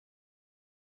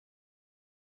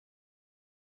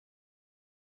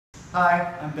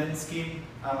Hi, I'm Ben Skeen.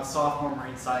 I'm a sophomore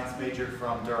marine science major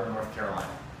from Durham, North Carolina.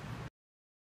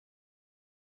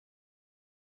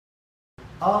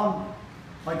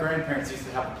 My grandparents used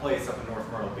to have a place up in North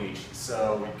Myrtle Beach,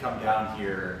 so we'd come down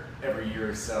here every year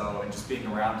or so, and just being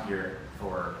around here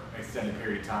for an extended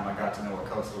period of time, I got to know what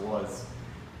coastal was.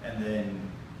 And then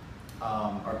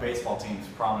our baseball team's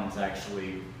prominence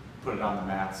actually put it on the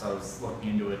map, so I was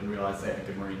looking into it and realized they had a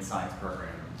good marine science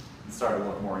program, and started to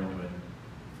look more into it.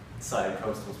 Decided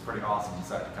coastal was pretty awesome and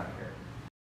decided to come here.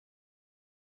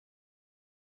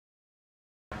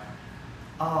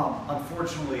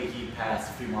 Unfortunately, he passed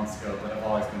a few months ago, but I've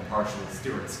always been partial to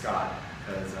Stuart Scott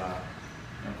because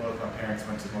both my parents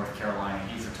went to North Carolina.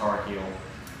 He's a Tar Heel,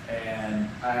 and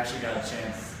I actually got a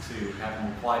chance to have him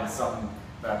reply to something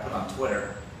that I put on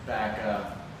Twitter back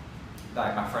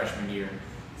my freshman year.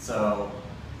 So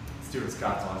Stuart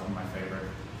Scott's always been my favorite.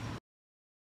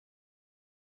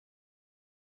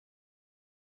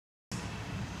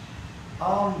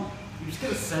 You just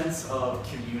get a sense of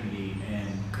community and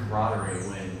camaraderie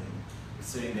when you're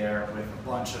sitting there with a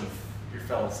bunch of your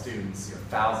fellow students,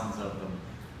 thousands of them,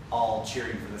 all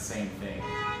cheering for the same thing.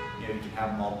 You can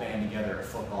have them all band together at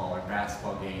football or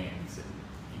basketball games, and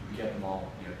you can get them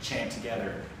all chant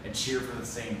together and cheer for the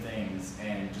same things,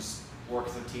 and just work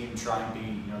as a team, try and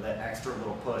be that extra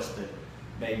little push that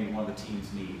maybe one of the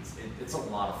teams needs. It's a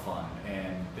lot of fun,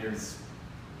 and there's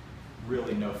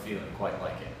really no feeling quite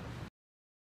like it.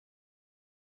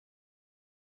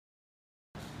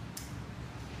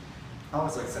 I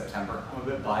always like September. I'm a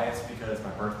bit biased because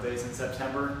my birthday's in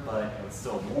September, but it's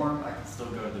still warm. I can still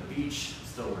go to the beach,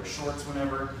 still wear shorts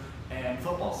whenever, and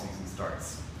football season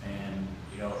starts. And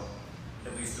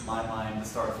at least in my mind, the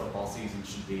start of football season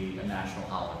should be a national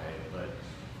holiday, but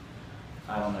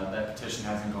I don't know, that petition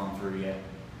hasn't gone through yet.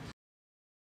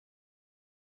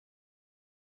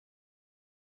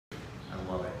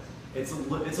 I love it. It's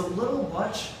a little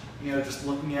much, just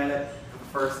looking at it for the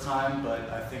first time, but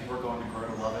I think we're going to grow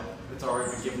to love it. It's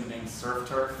already been given the name Surf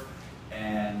Turf,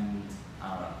 and I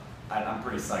don't know, I'm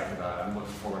pretty psyched about it. I'm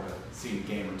looking forward to seeing a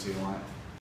game or two on it.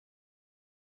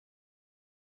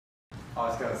 I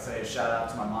always got to say a shout out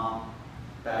to my mom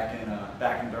back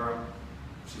in Durham.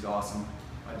 She's awesome.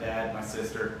 My dad, my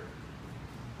sister.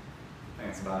 I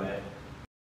think that's about it.